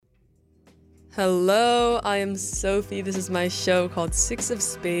Hello, I am Sophie. This is my show called Six of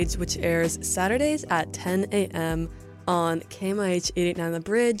Spades, which airs Saturdays at 10 a.m. on KMIH 889 The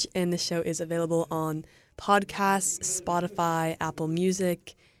Bridge, and the show is available on podcasts, Spotify, Apple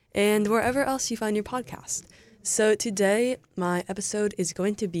Music, and wherever else you find your podcast. So today, my episode is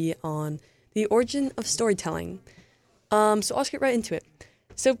going to be on the origin of storytelling. So I'll just get right into it.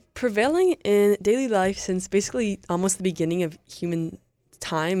 So prevailing in daily life since basically almost the beginning of human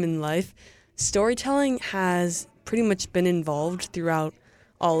time in life, storytelling has pretty much been involved throughout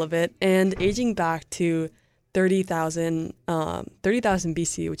all of it, and aging back to 30,000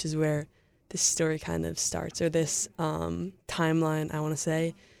 BC, which is where this story kind of starts, or this timeline, I want to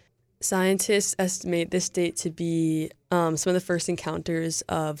say. Scientists estimate this date to be some of the first encounters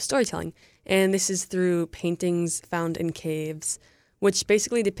of storytelling, and this is through paintings found in caves, which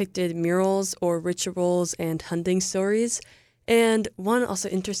basically depicted murals or rituals and hunting stories. And one also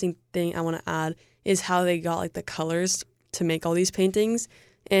interesting thing I want to add is how they got like the colors to make all these paintings.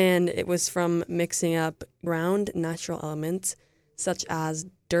 And it was from mixing up ground natural elements such as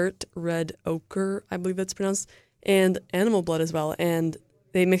dirt, red ochre, I believe that's pronounced, and animal blood as well. And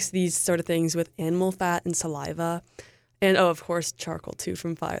they mixed these sort of things with animal fat and saliva. And of course, charcoal too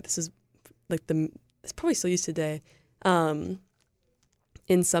from fire. This is like it's probably still used today in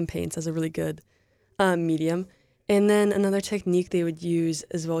some paints as a really good medium. And then another technique they would use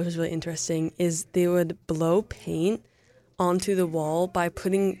as well, which is really interesting, is they would blow paint onto the wall by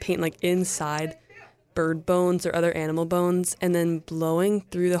putting paint like inside bird bones or other animal bones and then blowing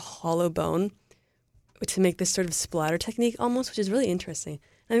through the hollow bone to make this sort of splatter technique almost, which is really interesting.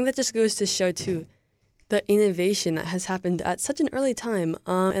 I think that just goes to show too the innovation that has happened at such an early time,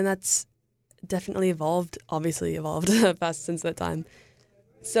 and that's definitely obviously evolved fast since that time.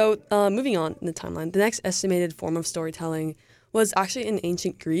 So moving on in the timeline, the next estimated form of storytelling was actually in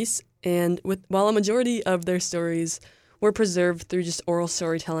ancient Greece, and while a majority of their stories were preserved through just oral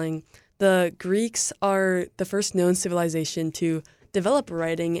storytelling, the Greeks are the first known civilization to develop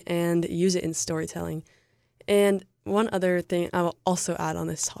writing and use it in storytelling. And one other thing I will also add on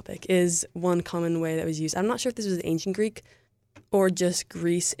this topic is one common way that was used. I'm not sure if this was ancient Greek or just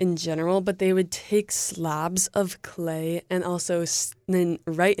Greece in general, but they would take slabs of clay and also then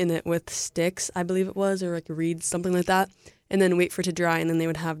write in it with sticks, I believe it was, or like reeds, something like that, and then wait for it to dry, and then they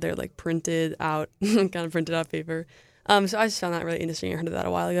would have their like printed out paper. So I just found that really interesting. I heard of that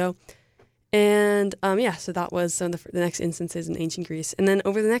a while ago. And so that was some of the next instances in ancient Greece. And then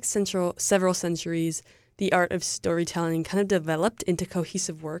over the next several centuries, the art of storytelling kind of developed into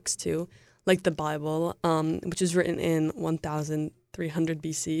cohesive works too, like the Bible, which was written in 1300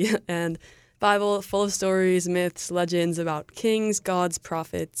 BC, and Bible full of stories, myths, legends about kings, gods,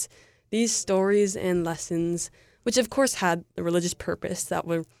 prophets. These stories and lessons, which of course had a religious purpose, that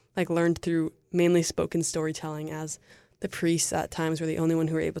were like learned through mainly spoken storytelling, as the priests at times were the only one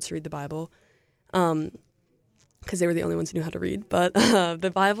who were able to read the Bible, because they were the only ones who knew how to read. But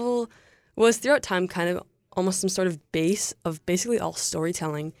the Bible was throughout time kind of almost some sort of base of basically all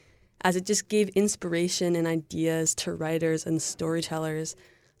storytelling, as it just gave inspiration and ideas to writers and storytellers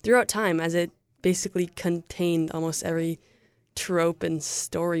throughout time, as it basically contained almost every trope and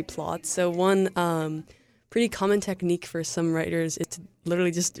story plot. So one pretty common technique for some writers is to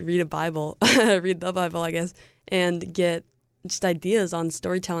literally just read a Bible, read the Bible, I guess, and get just ideas on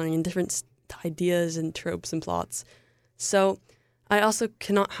storytelling and different ideas and tropes and plots. So I also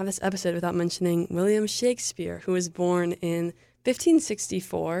cannot have this episode without mentioning William Shakespeare, who was born in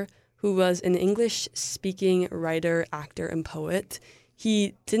 1564, who was an English-speaking writer, actor, and poet.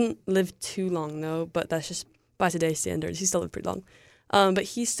 He didn't live too long, though, but that's just by today's standards. He still lived pretty long. But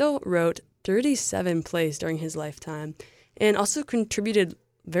he still wrote 37 plays during his lifetime, and also contributed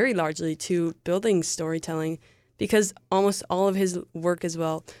very largely to building storytelling, because almost all of his work as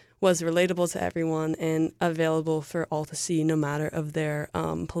well was relatable to everyone and available for all to see, no matter of their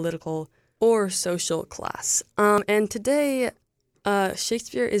political or social class. And today,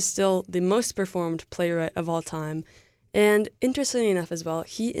 Shakespeare is still the most performed playwright of all time. And interestingly enough as well,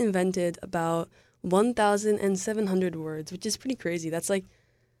 he invented about 1,700 words, which is pretty crazy. That's like,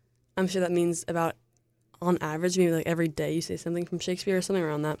 I'm sure that means about, on average, maybe like every day you say something from Shakespeare or something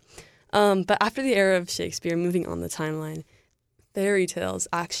around that. But after the era of Shakespeare, moving on the timeline, fairy tales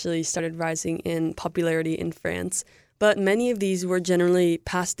actually started rising in popularity in France. But many of these were generally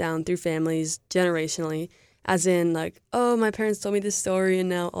passed down through families generationally, as in like, oh, my parents told me this story and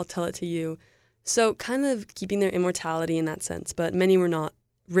now I'll tell it to you. So kind of keeping their immortality in that sense, but many were not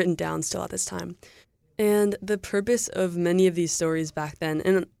written down still at this time. And the purpose of many of these stories back then,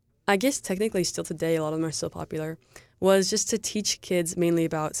 and I guess technically still today, a lot of them are still popular, was just to teach kids mainly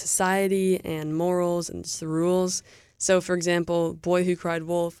about society and morals and just the rules. So, for example, Boy Who Cried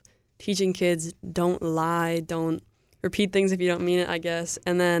Wolf, teaching kids don't lie, don't repeat things if you don't mean it, I guess.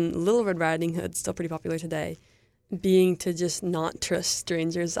 And then Little Red Riding Hood, still pretty popular today, being to just not trust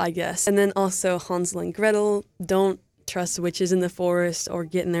strangers, I guess. And then also Hansel and Gretel, don't trust witches in the forest or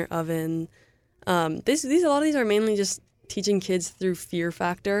get in their oven. A lot of these are mainly just teaching kids through fear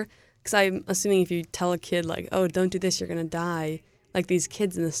factor, because I'm assuming if you tell a kid like, oh, don't do this, you're gonna die, like these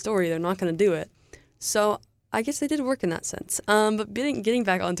kids in the story, they're not gonna do it. So I guess they did work in that sense. But getting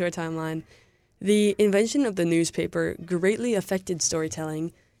back onto our timeline, the invention of the newspaper greatly affected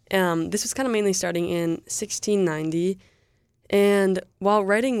storytelling. This was kind of mainly starting in 1690, and while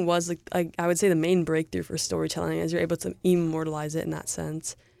writing was, I would say, the main breakthrough for storytelling, as you're able to immortalize it in that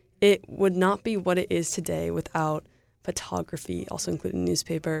sense, it would not be what it is today without photography, also including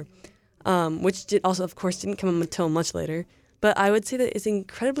newspaper, which of course, didn't come until much later. But I would say that it's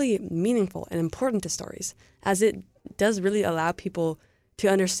incredibly meaningful and important to stories, as it does really allow people to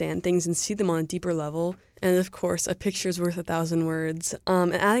understand things and see them on a deeper level. And of course, a picture's worth 1,000 words.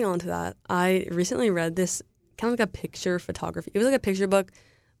 And adding on to that, I recently read this kind of like a picture photography. It was like a picture book,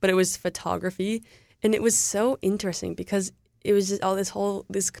 but it was photography. And it was so interesting because it was just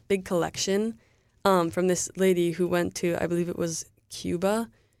this big collection from this lady who went to, I believe it was Cuba.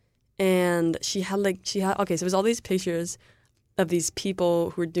 And so it was all these pictures of these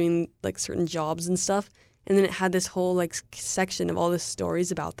people who were doing like certain jobs and stuff. And then it had this whole like section of all the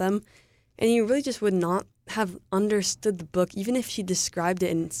stories about them. And you really just would not have understood the book, even if she described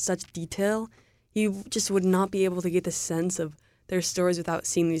it in such detail. You just would not be able to get the sense of their stories without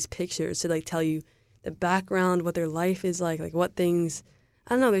seeing these pictures to like tell you the background, what their life is like what things.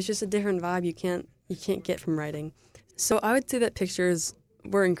 I don't know. There's just a different vibe you can't get from writing. So I would say that pictures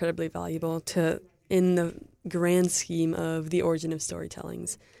were incredibly valuable in the grand scheme of the origin of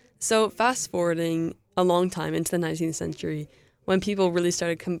storytellings. So fast forwarding a long time into the 19th century, when people really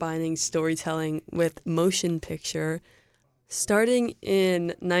started combining storytelling with motion picture, starting in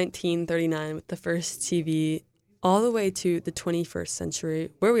 1939 with the first TV, all the way to the 21st century,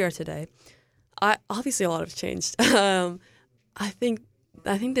 where we are today, obviously a lot has changed. I think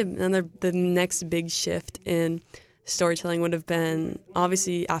the next big shift in storytelling would have been,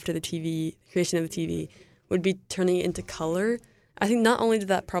 obviously after the creation of the TV, would be turning it into color. I think not only did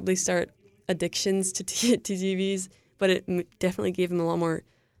that probably start addictions to TVs, but it definitely gave them a lot more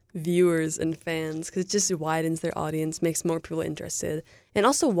viewers and fans, because it just widens their audience, makes more people interested. And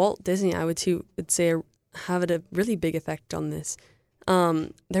also Walt Disney, I would say, have a really big effect on this.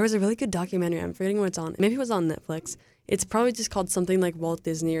 There was a really good documentary, I'm forgetting what it's on. Maybe it was on Netflix. It's probably just called something like Walt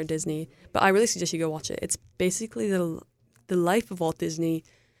Disney or Disney, but I really suggest you go watch it. It's basically the life of Walt Disney,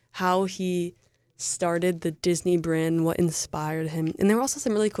 how he started the Disney brand, what inspired him. And there were also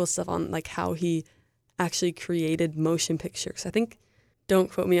some really cool stuff on like how he actually created motion pictures. I think,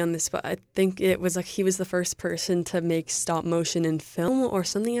 don't quote me on this, but I think it was like he was the first person to make stop motion in film or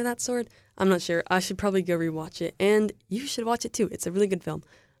something of that sort. I'm not sure. I should probably go rewatch it, and you should watch it too. It's a really good film.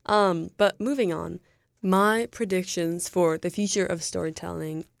 But moving on, my predictions for the future of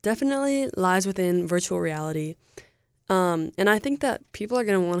storytelling definitely lies within virtual reality. And I think that people are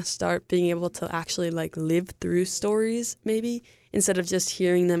going to want to start being able to actually like live through stories, maybe, instead of just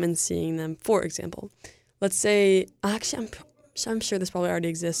hearing them and seeing them. For example, let's say, actually, I'm sure this probably already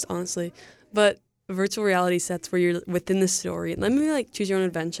exists, honestly, but virtual reality sets where you're within the story. Let me like choose your own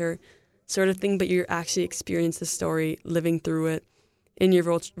adventure sort of thing, but you actually experience the story, living through it in your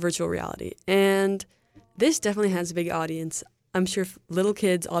virtual reality. And this definitely has a big audience. I'm sure little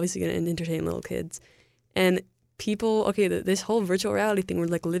kids, obviously going to entertain little kids. And people, this whole virtual reality thing, we're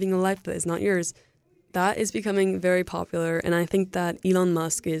like living a life that is not yours, that is becoming very popular. And I think that Elon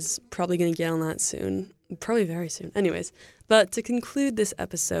Musk is probably going to get on that soon. Probably very soon. Anyways, but to conclude this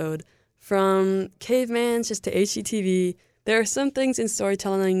episode, from cavemans just to HGTV, there are some things in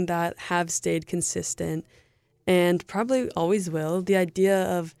storytelling that have stayed consistent and probably always will. The idea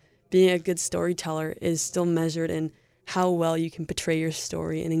of being a good storyteller is still measured in how well you can portray your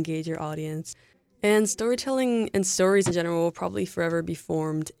story and engage your audience. And storytelling and stories in general will probably forever be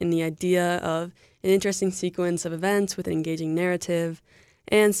formed in the idea of an interesting sequence of events with an engaging narrative.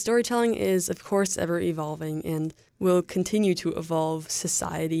 And storytelling is, of course, ever evolving and will continue to evolve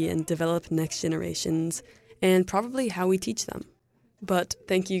society and develop next generations and probably how we teach them. But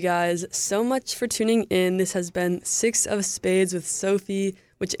thank you guys so much for tuning in. This has been Six of Spades with Sophie,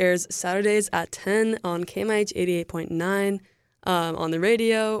 which airs Saturdays at 10 on KMIH 88.9 on the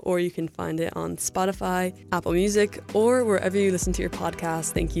radio, or you can find it on Spotify, Apple Music, or wherever you listen to your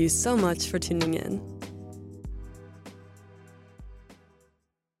podcast. Thank you so much for tuning in.